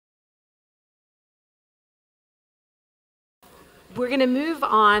We're going to move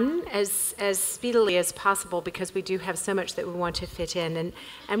on as speedily as possible because we do have so much that we want to fit in.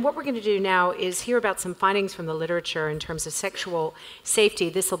 And what we're going to do now is hear about some findings from the literature in terms of sexual safety.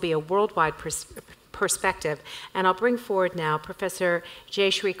 This will be a worldwide perspective. And I'll bring forward now Professor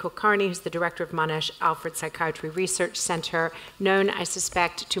Jayashri Kulkarni, who's the director of Monash Alfred Psychiatry Research Center, known, I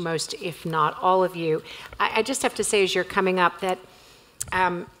suspect, to most, if not all of you. I just have to say, as you're coming up, that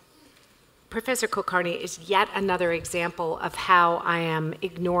Professor Kulkarni is yet another example of how I am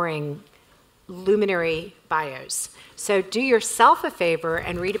ignoring luminary bios. So do yourself a favor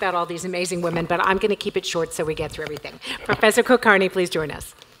and read about all these amazing women, but I'm going to keep it short so we get through everything. Professor Kulkarni, please join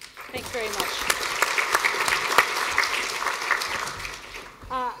us. Thanks very much.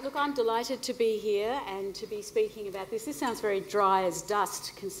 Look, I'm delighted to be here and to be speaking about this. This sounds very dry as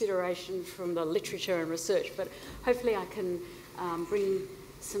dust, consideration from the literature and research, but hopefully I can bring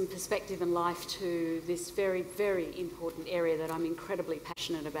some perspective and life to this very, very important area that I'm incredibly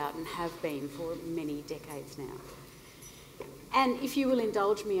passionate about and have been for many decades now. And if you will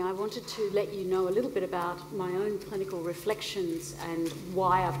indulge me, I wanted to let you know a little bit about my own clinical reflections and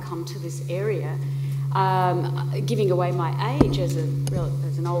why I've come to this area. Giving away my age as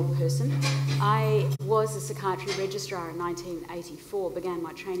an old person, I was a psychiatry registrar in 1984, began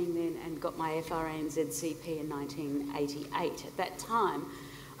my training then and got my FRA and ZCP in 1988. At that time,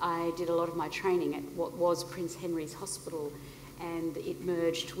 I did a lot of my training at what was Prince Henry's Hospital, and it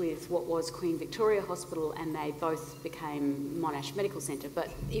merged with what was Queen Victoria Hospital, and they both became Monash Medical Centre, but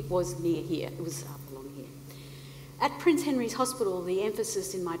it was near here, it was up along here. At Prince Henry's Hospital, the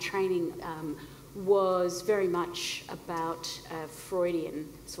emphasis in my training was very much about Freudian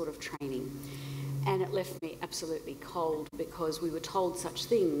sort of training. And it left me absolutely cold because we were told such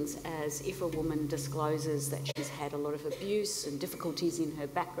things as if a woman discloses that she's had a lot of abuse and difficulties in her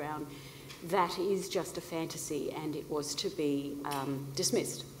background, that is just a fantasy and it was to be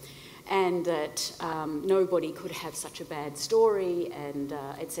dismissed. And that nobody could have such a bad story and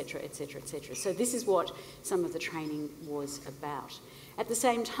et cetera, et cetera, et cetera. So this is what some of the training was about. At the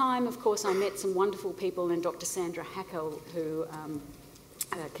same time, of course, I met some wonderful people, and Dr. Sandra Hackel, who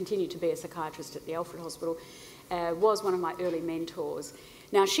continued to be a psychiatrist at the Alfred Hospital, was one of my early mentors.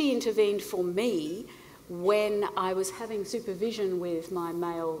 Now, she intervened for me when I was having supervision with my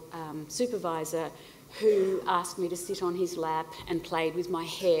male supervisor, who asked me to sit on his lap and played with my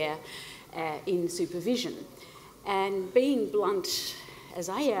hair in supervision. And being blunt as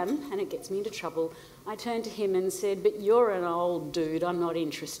I am, and it gets me into trouble, I turned to him and said, "But you're an old dude, I'm not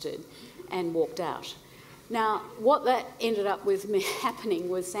interested," and walked out. Now, what that ended up with me happening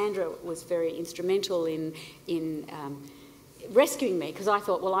was Sandra was very instrumental in rescuing me, because I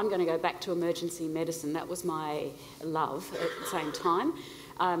thought, well, I'm going to go back to emergency medicine. That was my love at the same time.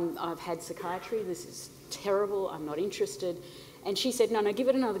 I've had psychiatry, this is terrible, I'm not interested. And she said, no, give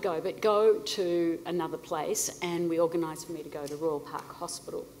it another go, but go to another place, and we organised for me to go to Royal Park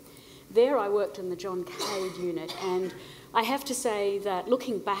Hospital. There I worked in the John Cade unit, and I have to say that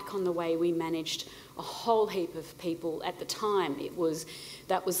looking back on the way we managed a whole heap of people at the time,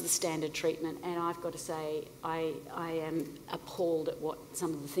 that was the standard treatment, and I've got to say I am appalled at what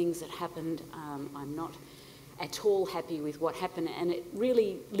some of the things that happened. I'm not at all happy with what happened, and it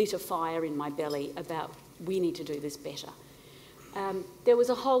really lit a fire in my belly about we need to do this better. There was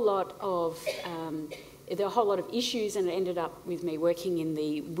a whole lot of issues, and it ended up with me working in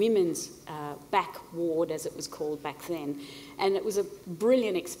the women's back ward, as it was called back then. And it was a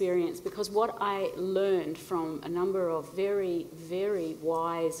brilliant experience, because what I learned from a number of very, very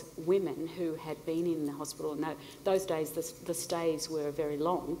wise women who had been in the hospital, and those days the stays were very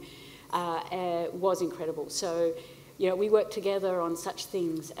long, was incredible. So, you know, we worked together on such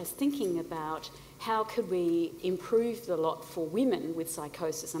things as thinking about how could we improve the lot for women with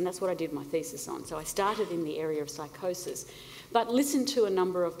psychosis, and that's what I did my thesis on. So I started in the area of psychosis, but listened to a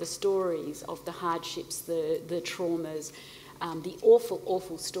number of the stories of the hardships, the traumas, the awful,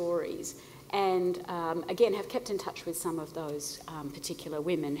 awful stories, and again have kept in touch with some of those particular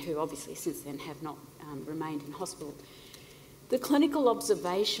women who obviously since then have not remained in hospital. The clinical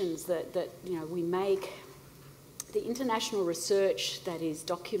observations that you know, we make, the international research that is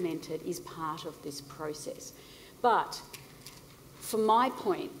documented is part of this process. But from my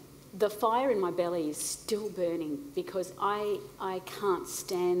point, the fire in my belly is still burning, because I can't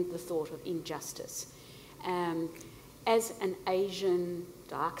stand the thought of injustice. As an Asian,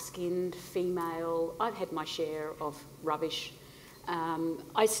 dark-skinned female, I've had my share of rubbish.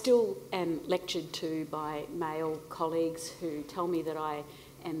 I still am lectured to by male colleagues who tell me that I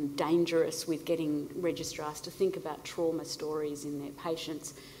am dangerous with getting registrars to think about trauma stories in their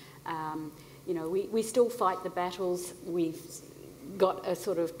patients. You know, we still fight the battles. got a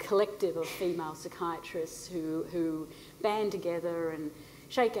sort of collective of female psychiatrists who band together and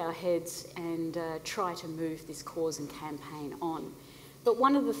shake our heads and try to move this cause and campaign on. But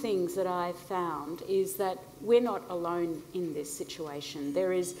one of the things that I've found is that we're not alone in this situation.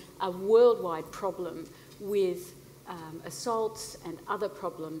 There is a worldwide problem with assaults and other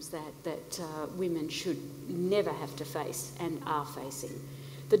problems that women should never have to face and are facing.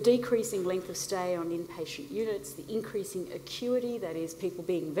 The decreasing length of stay on inpatient units, the increasing acuity, that is people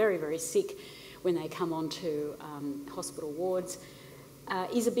being very, very sick when they come onto hospital wards,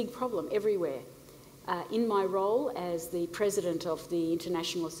 is a big problem everywhere. In my role as the president of the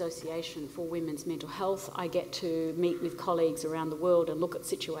International Association for Women's Mental Health, I get to meet with colleagues around the world and look at the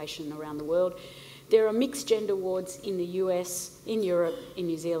situation around the world. There are mixed gender wards in the US, in Europe, in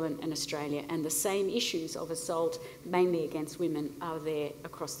New Zealand and Australia, and the same issues of assault, mainly against women, are there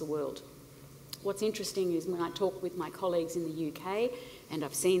across the world. What's interesting is when I talk with my colleagues in the UK, and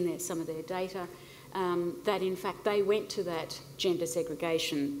I've seen some of their data, that in fact they went to that gender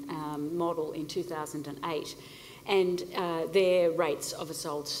segregation model in 2008, and their rates of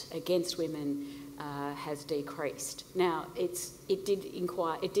assault against women has decreased. Now, it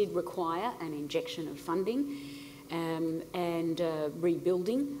did require an injection of funding and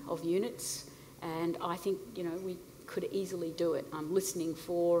rebuilding of units, and I think, you know, we could easily do it. I'm listening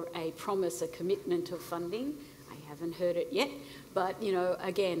for a promise, a commitment of funding. I haven't heard it yet, but, you know,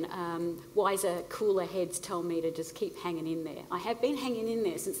 again, wiser, cooler heads tell me to just keep hanging in there. I have been hanging in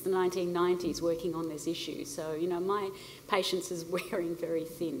there since the 1990s working on this issue, so, you know, my patience is wearing very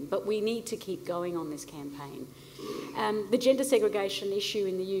thin, but we need to keep going on this campaign. The gender segregation issue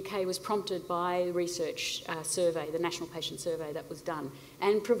in the UK was prompted by a research survey, the National Patient Survey that was done,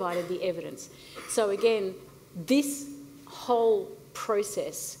 and provided the evidence. So again, this whole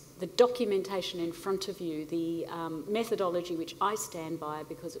process, the documentation in front of you, the methodology which I stand by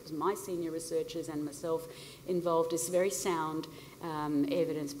because it was my senior researchers and myself involved, is very sound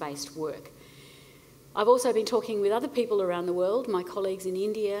evidence-based work. I've also been talking with other people around the world, my colleagues in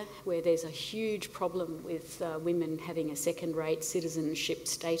India, where there's a huge problem with women having a second-rate citizenship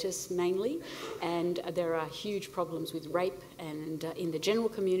status mainly, and there are huge problems with rape and in the general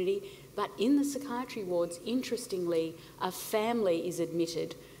community. But in the psychiatry wards, interestingly, a family is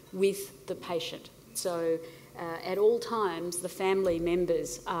admitted with the patient. So at all times, the family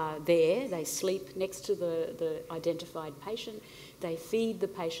members are there. They sleep next to the identified patient. They feed the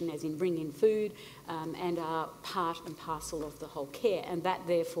patient, as in bring in food, and are part and parcel of the whole care. And that,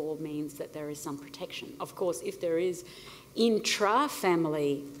 therefore, means that there is some protection. Of course, if there is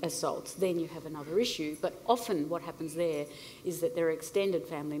intra-family assaults, then you have another issue. But often what happens there is that there are extended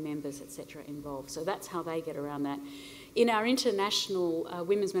family members, etc., involved. So that's how they get around that. In our international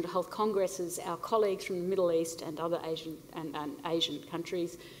women's mental health congresses, our colleagues from the Middle East and other Asian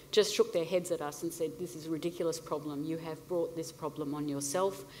countries just shook their heads at us and said, "This is a ridiculous problem. You have brought this problem on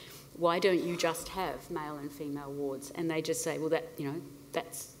yourself. Why don't you just have male and female wards?" And they just say, "Well,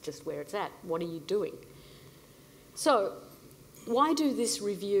 that's just where it's at. What are you doing?" So, why do this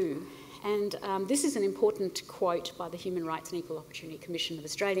review? And this is an important quote by the Human Rights and Equal Opportunity Commission of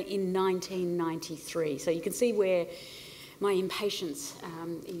Australia in 1993. So you can see where my impatience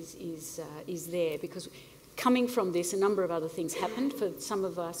is there, because coming from this, a number of other things happened. For some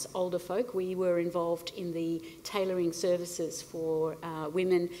of us older folk, we were involved in the tailoring services for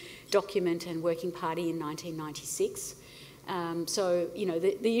women document and working party in 1996. So, you know,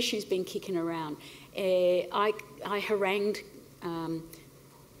 the issue's been kicking around. I harangued,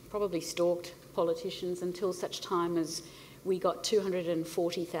 probably stalked politicians until such time as we got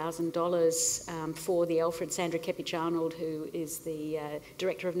 $240,000 for the Alfred. Sandra Kepich-Arnold, who is the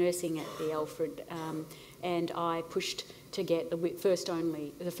Director of Nursing at the Alfred, and I pushed to get the first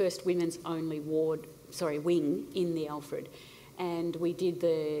women's only wing in the Alfred. And we did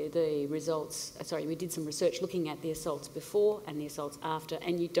we did some research looking at the assaults before and the assaults after,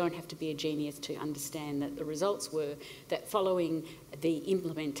 and you don't have to be a genius to understand that the results were that following the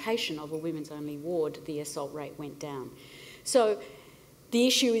implementation of a women's only ward, the assault rate went down. So the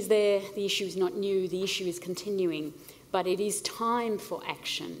issue is there, the issue is not new, the issue is continuing, but it is time for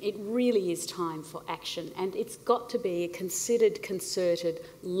action. It really is time for action, and it's got to be a considered, concerted,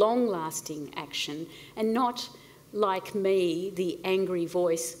 long-lasting action, and not like me, the angry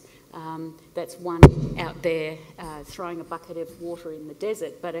voice that's one out there throwing a bucket of water in the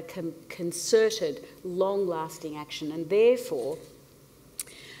desert, but a concerted, long-lasting action. And therefore,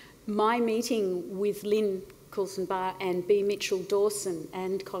 my meeting with Lynn Coulson-Barr and B. Mitchell-Dawson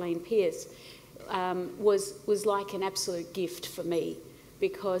and Colleen Pearce was like an absolute gift for me,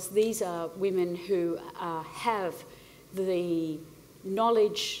 because these are women who have the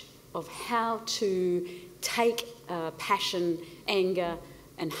knowledge of how to take passion, anger,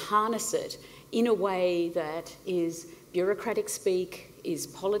 and harness it in a way that is bureaucratic speak, is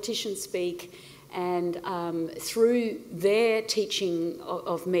politician speak, and through their teaching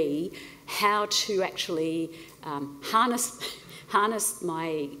of me, how to actually harness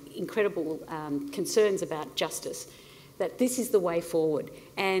my incredible concerns about justice, that this is the way forward.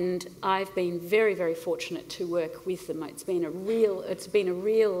 And I've been very, very fortunate to work with them. It's been a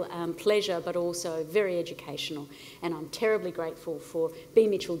real pleasure, but also very educational. And I'm terribly grateful for B.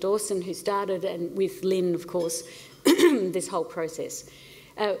 Mitchell Dawson, who started, and with Lynn, of course, this whole process.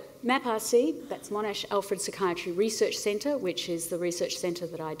 MAPRC, that's Monash Alfred Psychiatry Research Centre, which is the research centre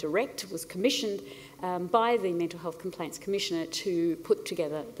that I direct, was commissioned by the Mental Health Complaints Commissioner to put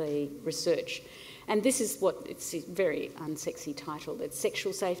together the research. And this is what, it's a very unsexy title. It's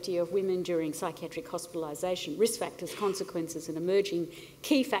Sexual Safety of Women During Psychiatric Hospitalisation, Risk Factors, Consequences and Emerging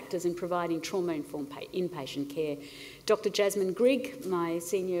Key Factors in Providing Trauma-Informed Inpatient Care. Dr. Jasmine Grigg, my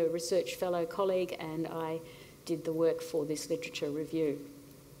senior research fellow colleague, and I did the work for this literature review.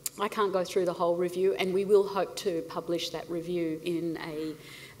 I can't go through the whole review, and we will hope to publish that review in a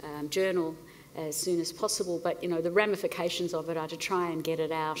journal as soon as possible, but the ramifications of it are to try and get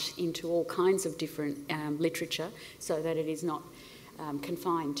it out into all kinds of different literature so that it is not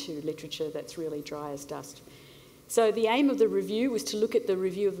confined to literature that's really dry as dust. So the aim of the review was to look at the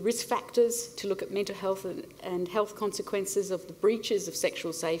review of risk factors, to look at mental health and health consequences of the breaches of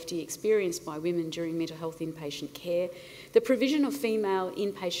sexual safety experienced by women during mental health inpatient care, the provision of female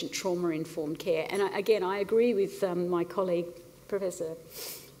inpatient trauma-informed care. And again, I agree with my colleague, Professor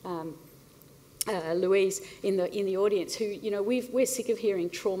Louise in the audience, who, we're sick of hearing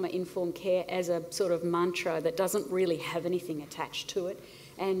trauma-informed care as a sort of mantra that doesn't really have anything attached to it.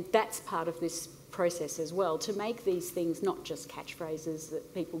 And that's part of this process as well, to make these things not just catchphrases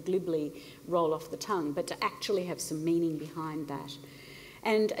that people glibly roll off the tongue, but to actually have some meaning behind that.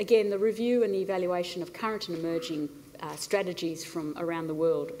 And again, the review and the evaluation of current and emerging strategies from around the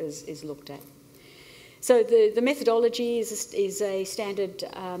world is looked at. So the methodology is a standard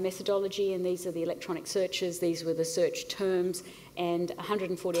methodology, and these are the electronic searches. These were the search terms, and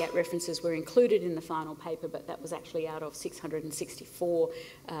 148 references were included in the final paper, but that was actually out of 664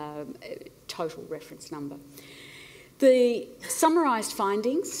 total reference number. The summarised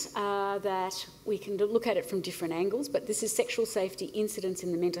findings are that we can look at it from different angles, but this is sexual safety incidents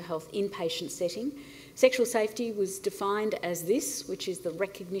in the mental health inpatient setting. Sexual safety was defined as this, which is the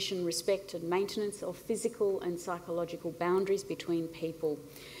recognition, respect and maintenance of physical and psychological boundaries between people.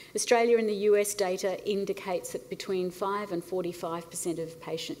 Australia and the US data indicates that between 5 and 45% of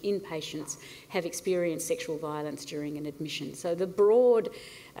inpatients have experienced sexual violence during an admission. So the broad,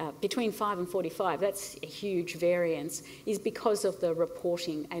 between 5 and 45, that's a huge variance, is because of the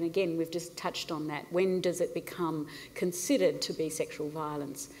reporting. And again, we've just touched on that. When does it become considered to be sexual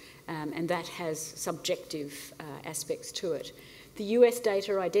violence? And that has subjective aspects to it. The US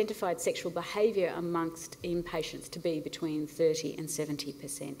data identified sexual behaviour amongst inpatients to be between 30 and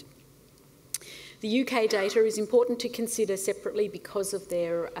 70%. The UK data is important to consider separately because of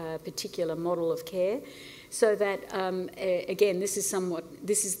their particular model of care, so that, again, this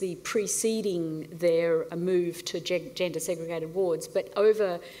is the preceding their move to gender-segregated wards, but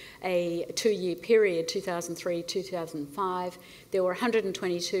over a 2-year period, 2003-2005, there were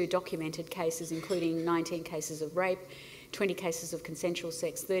 122 documented cases, including 19 cases of rape, 20 cases of consensual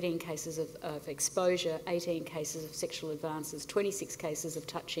sex, 13 cases of exposure, 18 cases of sexual advances, 26 cases of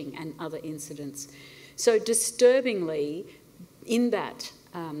touching and other incidents. So disturbingly, in that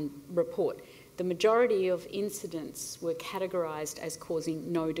report, the majority of incidents were categorised as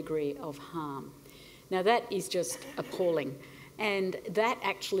causing no degree of harm. Now that is just appalling. And that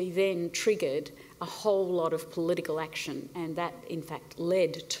actually then triggered a whole lot of political action, and that in fact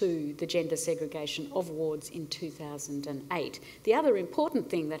led to the gender segregation of wards in 2008. The other important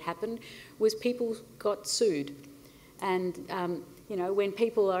thing that happened was people got sued. And when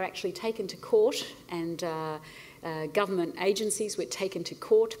people are actually taken to court, and government agencies were taken to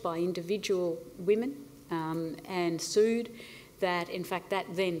court by individual women and sued, that in fact that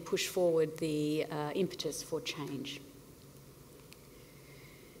then pushed forward the impetus for change.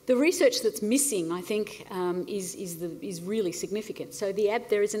 The research that's missing, I think, is really significant. So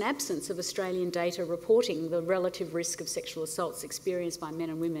there is an absence of Australian data reporting the relative risk of sexual assaults experienced by men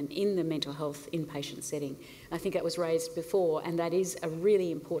and women in the mental health inpatient setting. I think that was raised before, and that is a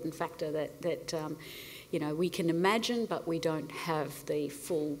really important factor that we can imagine, but we don't have the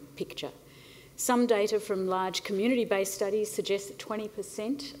full picture. Some data from large community-based studies suggest that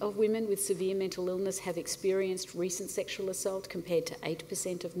 20% of women with severe mental illness have experienced recent sexual assault compared to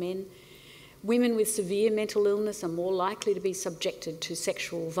 8% of men. Women with severe mental illness are more likely to be subjected to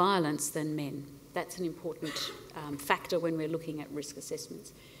sexual violence than men. That's an important factor when we're looking at risk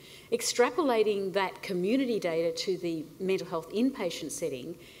assessments. Extrapolating that community data to the mental health inpatient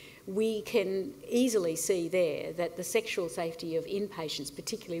setting, we can easily see there that the sexual safety of inpatients,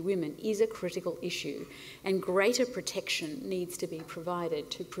 particularly women, is a critical issue, and greater protection needs to be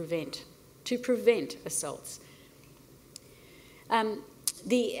provided to prevent assaults.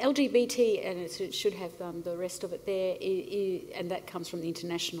 The LGBT, and it should have the rest of it there, and that comes from the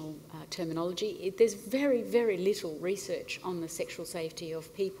international terminology. There's very, very little research on the sexual safety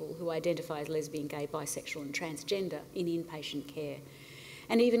of people who identify as lesbian, gay, bisexual and transgender in inpatient care.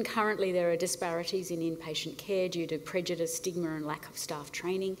 And even currently there are disparities in inpatient care due to prejudice, stigma and lack of staff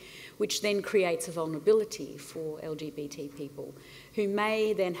training, which then creates a vulnerability for LGBT people who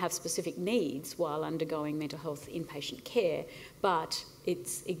may then have specific needs while undergoing mental health inpatient care, but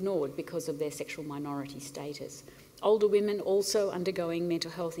it's ignored because of their sexual minority status. Older women also undergoing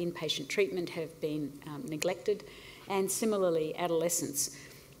mental health inpatient treatment have been neglected, and similarly adolescents.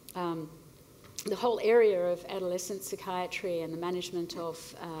 The whole area of adolescent psychiatry and the management of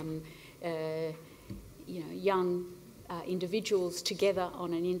young individuals together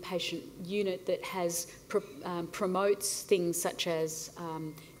on an inpatient unit that promotes things such as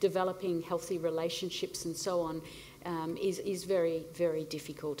developing healthy relationships and so on is very, very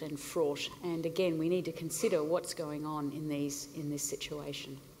difficult and fraught. And again, we need to consider what's going on in this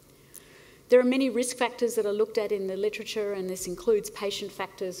situation. There are many risk factors that are looked at in the literature, and this includes patient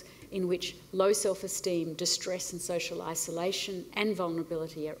factors in which low self-esteem, distress and social isolation and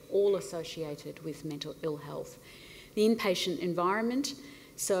vulnerability are all associated with mental ill health. The inpatient environment,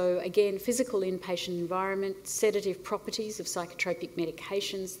 so again, physical inpatient environment, sedative properties of psychotropic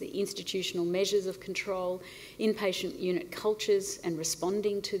medications, the institutional measures of control, inpatient unit cultures and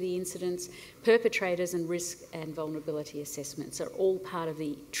responding to the incidents, perpetrators and risk and vulnerability assessments are all part of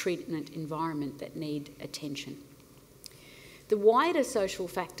the treatment environment that need attention. The wider social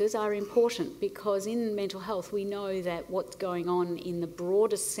factors are important because in mental health we know that what's going on in the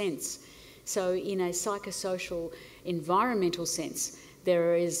broadest sense, so in a psychosocial environmental sense,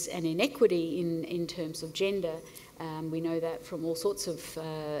 there is an inequity in terms of gender. We know that from all sorts of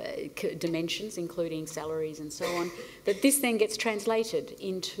dimensions, including salaries and so on, that this then gets translated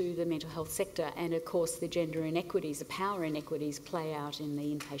into the mental health sector, and of course the gender inequities, the power inequities play out in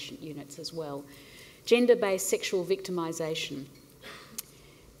the inpatient units as well. Gender-based sexual victimisation.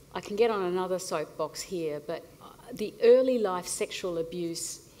 I can get on another soapbox here, but the early life sexual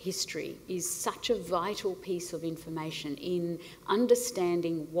abuse history is such a vital piece of information in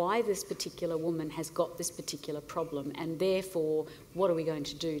understanding why this particular woman has got this particular problem, and therefore what are we going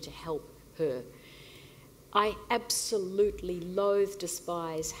to do to help her. I absolutely loathe,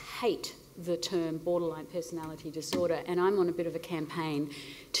 despise, hate the term borderline personality disorder, and I'm on a bit of a campaign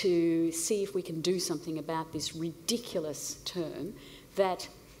to see if we can do something about this ridiculous term that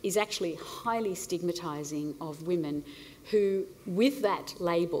is actually highly stigmatising of women who, with that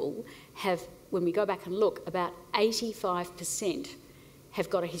label, have, when we go back and look, about 85% have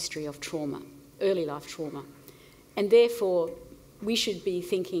got a history of trauma, early life trauma. And therefore, we should be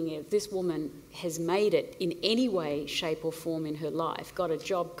thinking if this woman has made it in any way, shape or form in her life, got a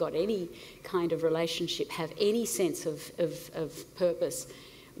job, got any kind of relationship, have any sense of purpose,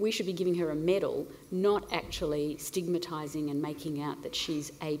 we should be giving her a medal, not actually stigmatising and making out that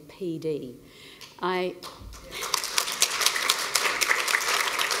she's a PD.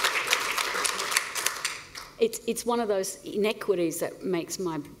 It's one of those inequities that makes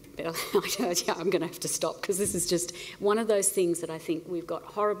my... I'm going to have to stop because this is just one of those things that I think we've got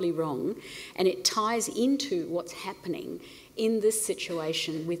horribly wrong, and it ties into what's happening in this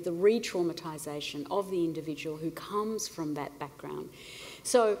situation with the re-traumatisation of the individual who comes from that background.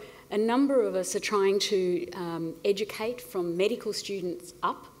 So a number of us are trying to educate from medical students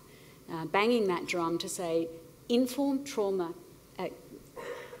up, banging that drum to say informed trauma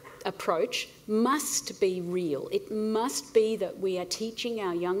approach must be real. It must be that we are teaching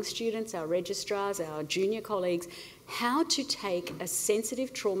our young students, our registrars, our junior colleagues, how to take a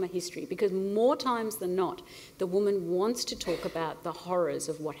sensitive trauma history, because more times than not, the woman wants to talk about the horrors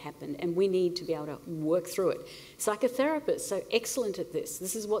of what happened, and we need to be able to work through it. Psychotherapists are excellent at this.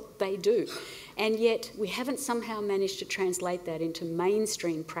 This is what they do. And yet we haven't somehow managed to translate that into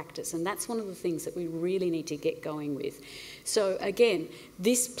mainstream practice, and that's one of the things that we really need to get going with. So again,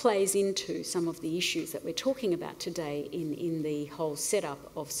 this plays into some of the issues that we're talking about today in the whole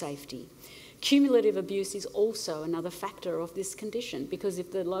setup of safety. Cumulative abuse is also another factor of this condition, because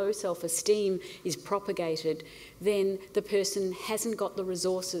if the low self-esteem is propagated, then the person hasn't got the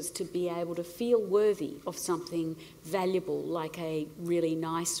resources to be able to feel worthy of something valuable, like a really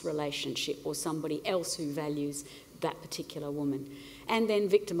nice relationship or somebody else who values that particular woman. And then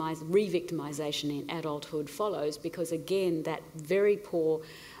re-victimisation in adulthood follows, because again, that very poor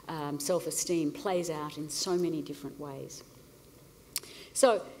self-esteem plays out in so many different ways.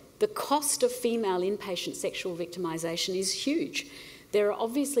 So the cost of female inpatient sexual victimisation is huge. There are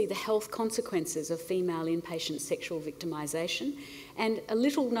obviously the health consequences of female inpatient sexual victimisation, and a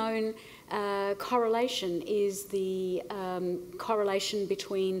little known correlation is the correlation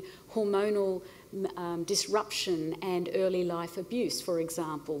between hormonal disruption and early life abuse, for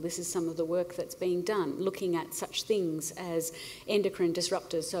example. This is some of the work that's being done, looking at such things as endocrine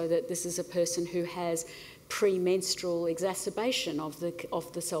disruptors, so that this is a person who has premenstrual exacerbation of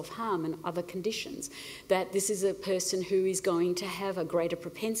the self-harm and other conditions, that this is a person who is going to have a greater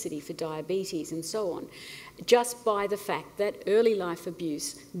propensity for diabetes and so on, just by the fact that early life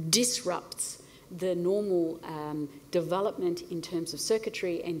abuse disrupts the normal development in terms of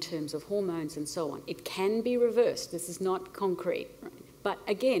circuitry, in terms of hormones and so on. It can be reversed. This is not concrete. Right? But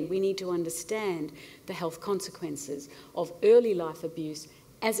again, we need to understand the health consequences of early life abuse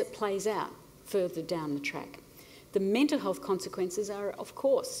as it plays out further down the track. The mental health consequences are, of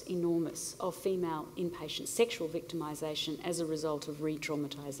course, enormous of female inpatient sexual victimisation as a result of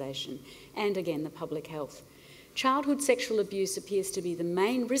re-traumatisation, and again, the public health. Childhood sexual abuse appears to be the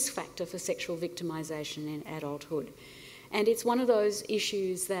main risk factor for sexual victimisation in adulthood. And it's one of those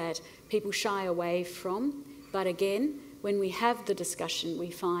issues that people shy away from, but again, when we have the discussion,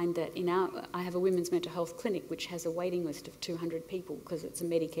 we find that I have a women's mental health clinic which has a waiting list of 200 people because it's a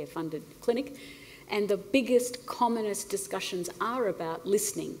Medicare-funded clinic, and the biggest, commonest discussions are about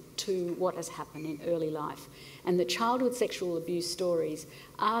listening to what has happened in early life. And the childhood sexual abuse stories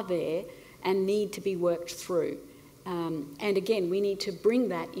are there and need to be worked through. And again, we need to bring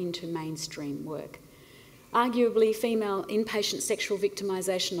that into mainstream work. Arguably, female inpatient sexual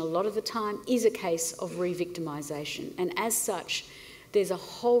victimisation a lot of the time is a case of re-victimisation, and as such, there's a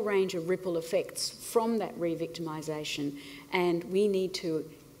whole range of ripple effects from that re-victimisation, and we need to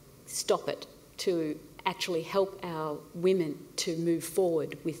stop it to actually help our women to move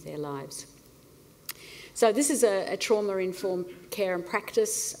forward with their lives. So this is a trauma-informed care and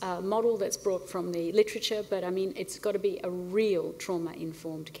practice model that's brought from the literature, but I mean, it's got to be a real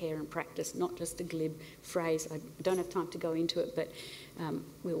trauma-informed care and practice, not just a glib phrase. I don't have time to go into it, but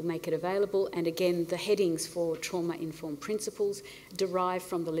we'll make it available. And again, the headings for trauma-informed principles derive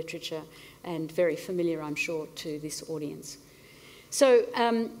from the literature and very familiar, I'm sure, to this audience. So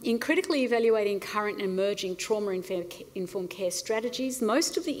in critically evaluating current and emerging trauma-informed care strategies,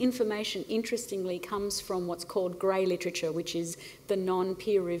 most of the information, interestingly, comes from what's called grey literature, which is the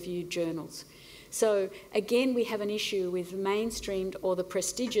non-peer-reviewed journals. So again, we have an issue with mainstreamed or the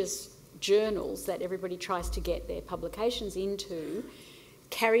prestigious journals that everybody tries to get their publications into,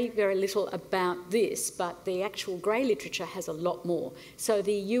 carry very little about this, but the actual grey literature has a lot more. So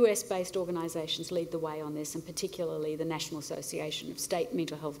the US-based organisations lead the way on this, and particularly the National Association of State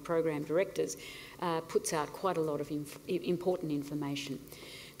Mental Health Program Directors puts out quite a lot of important information.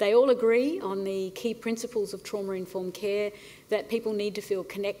 They all agree on the key principles of trauma-informed care, that people need to feel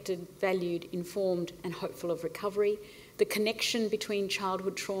connected, valued, informed and hopeful of recovery. The connection between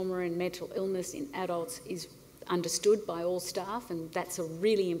childhood trauma and mental illness in adults is understood by all staff, and that's a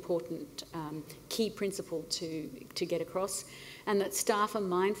really important key principle to get across, and that staff are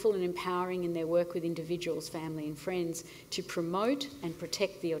mindful and empowering in their work with individuals, family and friends to promote and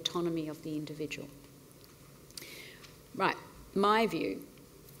protect the autonomy of the individual. Right, my view.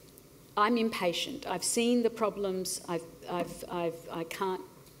 I'm impatient. I've seen the problems. I can't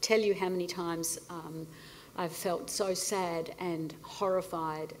tell you how many times I've felt so sad and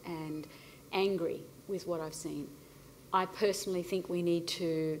horrified and angry with what I've seen. I personally think we need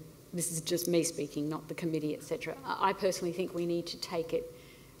to, this is just me speaking, not the committee, etc. I personally think we need to take it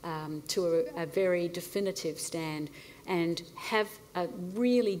to a very definitive stand and have a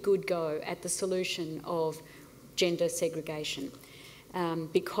really good go at the solution of gender segregation.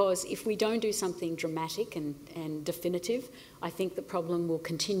 Because if we don't do something dramatic and definitive, I think the problem will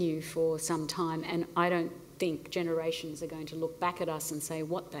continue for some time, and I don't think generations are going to look back at us and say,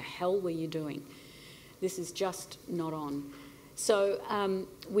 what the hell were you doing? This is just not on. So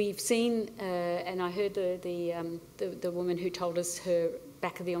we've seen, and I heard the woman who told us her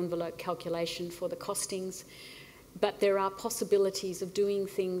back-of-the-envelope calculation for the costings, but there are possibilities of doing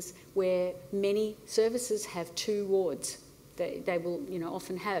things where many services have 2 wards. They will,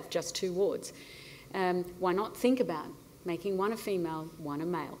 often have just 2 wards. Why not think about making one a female, one a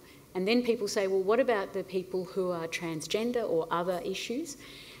male? And then people say, well, what about the people who are transgender or other issues?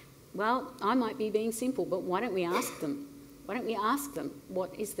 Well, I might be being simple, but why don't we ask them? Why don't we ask them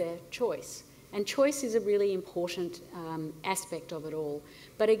what is their choice? And choice is a really important aspect of it all.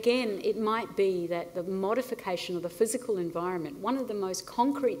 But again, it might be that the modification of the physical environment, one of the most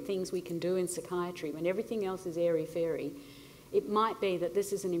concrete things we can do in psychiatry when everything else is airy-fairy, it might be that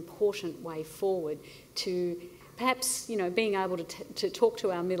this is an important way forward to perhaps, being able to talk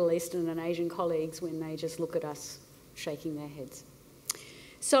to our Middle Eastern and Asian colleagues when they just look at us shaking their heads.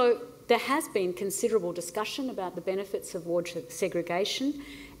 So there has been considerable discussion about the benefits of ward segregation,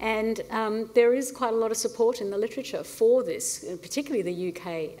 and there is quite a lot of support in the literature for this, particularly the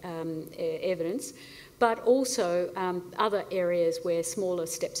UK evidence, but also other areas where smaller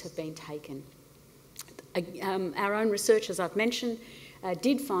steps have been taken. Our own research, as I've mentioned,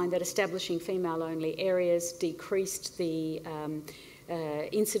 did find that establishing female-only areas decreased the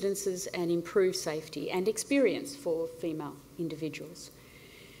incidences and improved safety and experience for female individuals.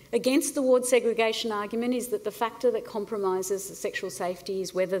 Against the ward segregation argument is that the factor that compromises sexual safety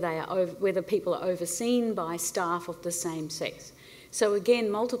is whether people are overseen by staff of the same sex. So again,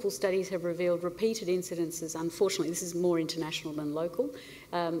 multiple studies have revealed repeated incidences, unfortunately, this is more international than local,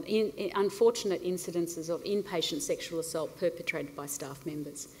 unfortunate incidences of inpatient sexual assault perpetrated by staff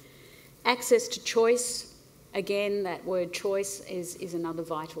members. Access to choice, again, that word choice is another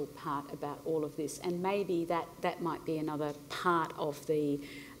vital part about all of this, and maybe that might be another part of the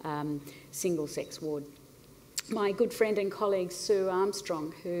single-sex ward. My good friend and colleague Sue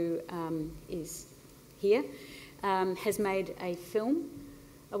Armstrong, who is here, has made a film.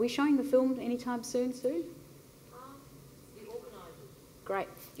 Are we showing the film anytime soon, Sue? The organisers. Great.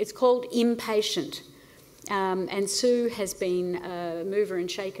 It's called Impatient. And Sue has been a mover and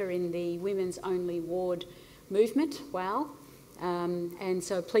shaker in the women's only ward movement. Wow. And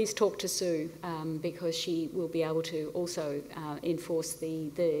so please talk to Sue because she will be able to also enforce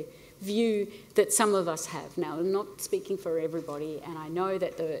the view that some of us have. Now, I'm not speaking for everybody, and I know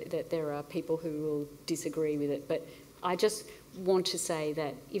that there are people who will disagree with it, but I just want to say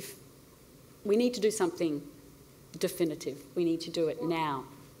that if we need to do something definitive, we need to do it now.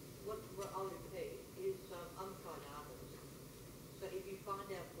 What I would repeat is unkind artists. So if you find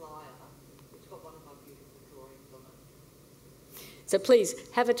our flyer, it's got one of my beautiful drawings on it. So please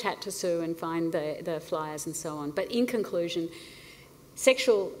have a chat to Sue and find the flyers and so on. But in conclusion,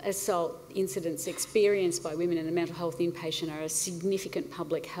 sexual assault incidents experienced by women in the mental health inpatient are a significant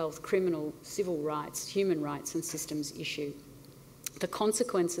public health, criminal, civil rights, human rights and systems issue. The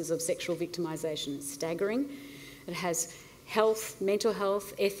consequences of sexual victimisation is staggering. It has health, mental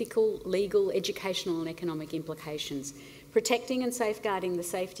health, ethical, legal, educational and economic implications. Protecting and safeguarding the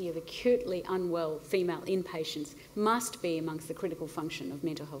safety of acutely unwell female inpatients must be amongst the critical function of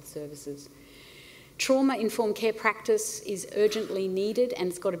mental health services. Trauma-informed care practice is urgently needed, and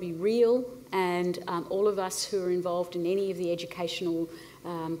it's got to be real, and all of us who are involved in any of the educational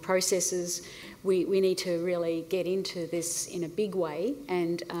processes, we need to really get into this in a big way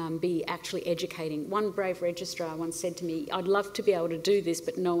and be actually educating. One brave registrar once said to me, "I'd love to be able to do this,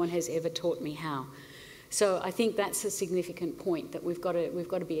 but no one has ever taught me how." So I think that's a significant point, that we've got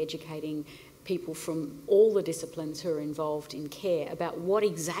to be educating people from all the disciplines who are involved in care about what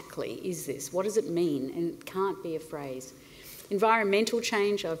exactly is this, what does it mean, and it can't be a phrase. Environmental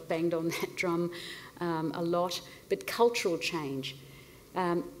change, I've banged on that drum a lot, but cultural change.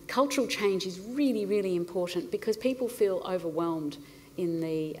 Cultural change is really, really important because people feel overwhelmed in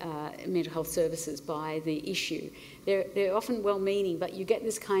the mental health services by the issue. They're often well-meaning, but you get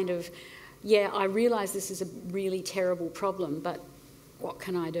this kind of, yeah, I realise this is a really terrible problem, but what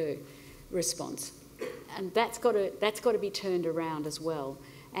can I do? Response. And that's got to be turned around as well.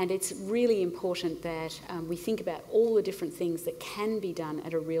 And it's really important that we think about all the different things that can be done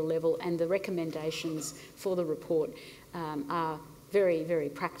at a real level, and the recommendations for the report are very, very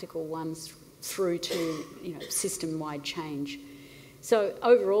practical ones through to system-wide change. So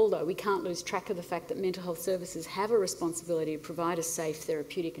overall, though, we can't lose track of the fact that mental health services have a responsibility to provide a safe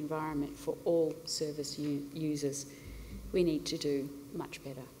therapeutic environment for all service users. We need to do much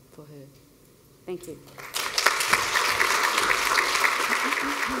better for her. Thank you.